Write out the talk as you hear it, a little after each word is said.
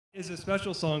is a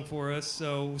special song for us,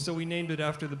 so we named it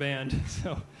after the band.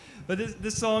 But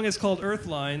this song is called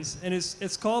Earthlines, and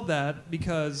it's called that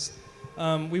because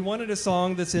we wanted a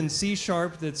song that's in C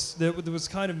sharp that was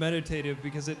kind of meditative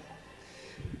because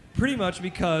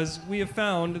we have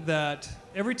found that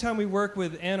every time we work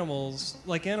with animals,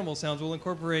 like animal sounds, we'll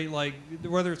incorporate like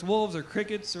whether it's wolves or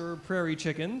crickets or prairie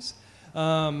chickens.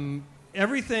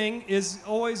 Everything is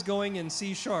always going in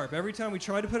C sharp. Every time we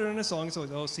try to put it in a song, it's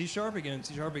always, C sharp again,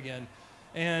 C sharp again.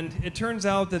 And it turns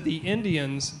out that the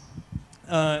Indians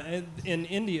in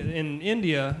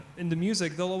India, in the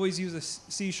music, they'll always use a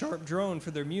C sharp drone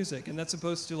for their music, and that's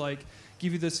supposed to like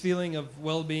give you this feeling of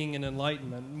well-being and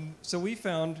enlightenment. So we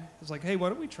found, it's like, hey, why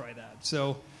don't we try that?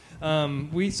 So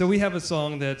we have a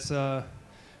song that's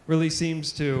really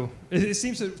seems to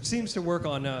work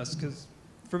on us, because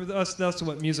for us, that's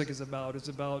what music is about. It's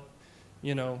about,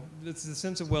 it's the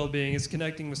sense of well-being. It's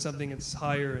connecting with something that's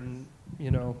higher and,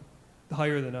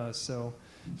 higher than us. So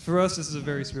for us, this is a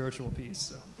very spiritual piece.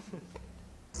 So.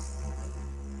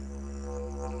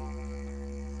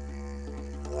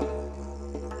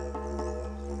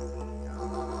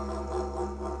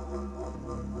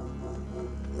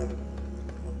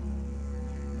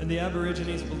 And the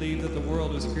Aborigines believe that the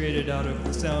world was created out of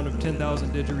the sound of 10,000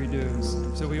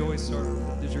 didgeridoos. So we always start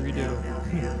with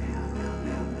didgeridoo.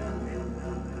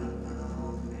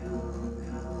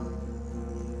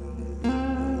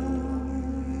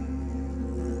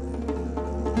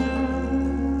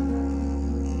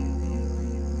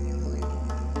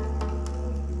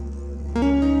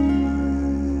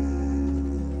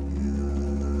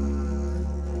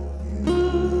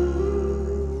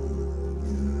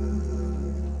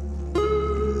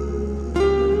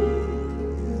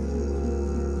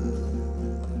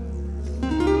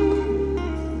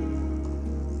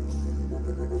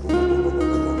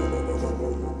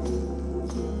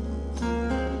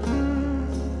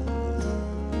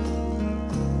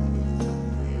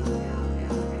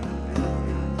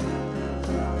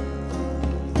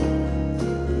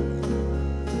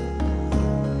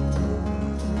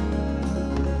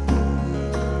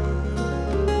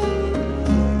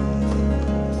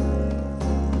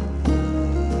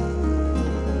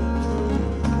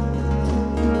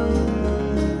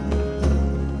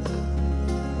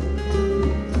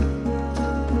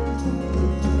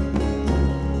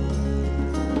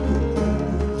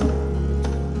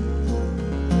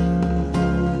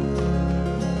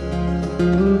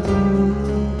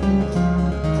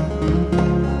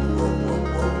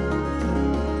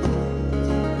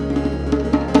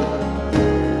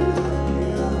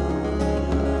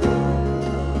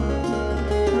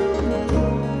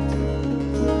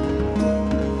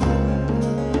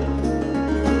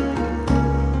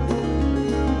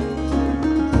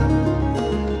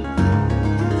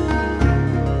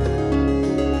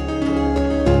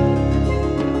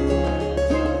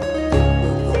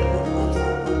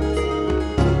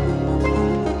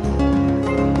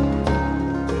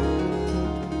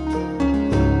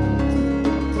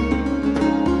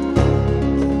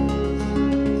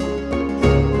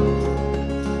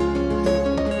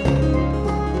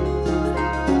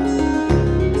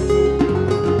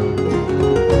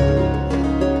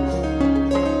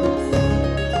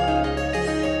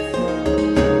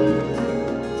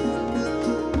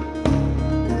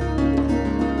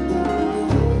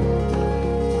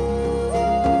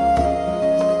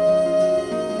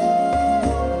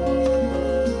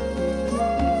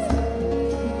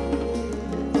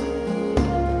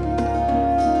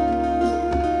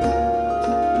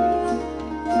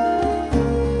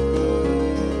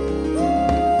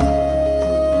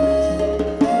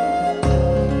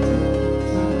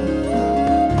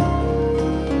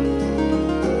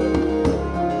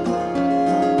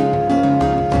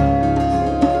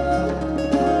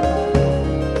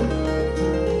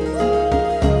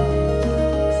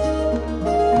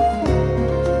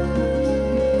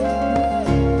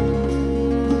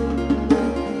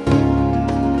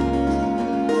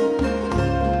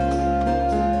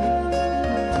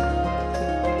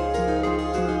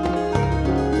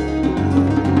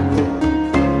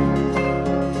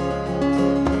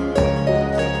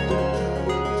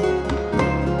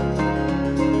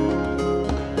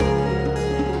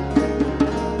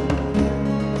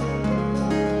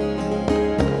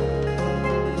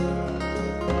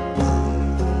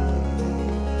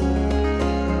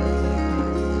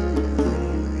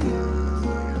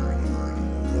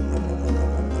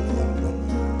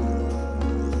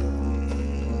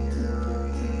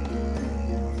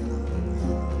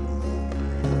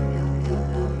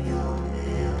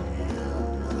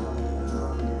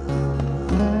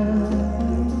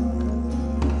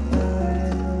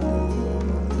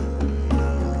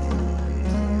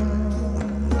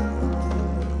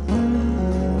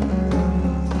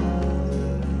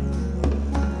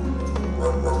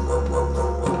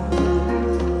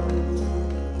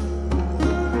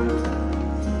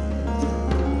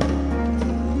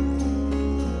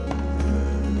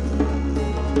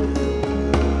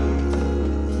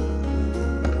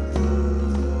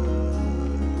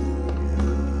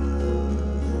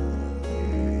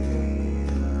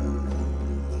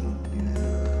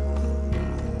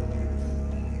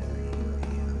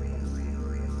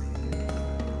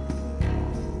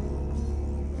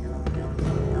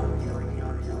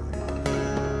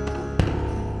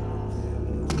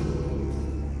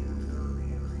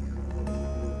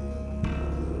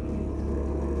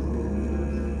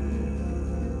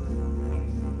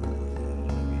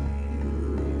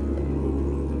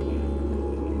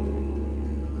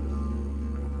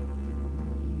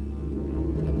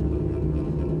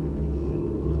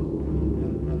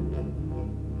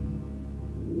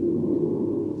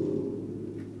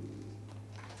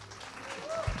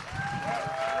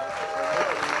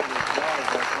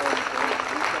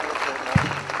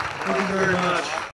 you very much.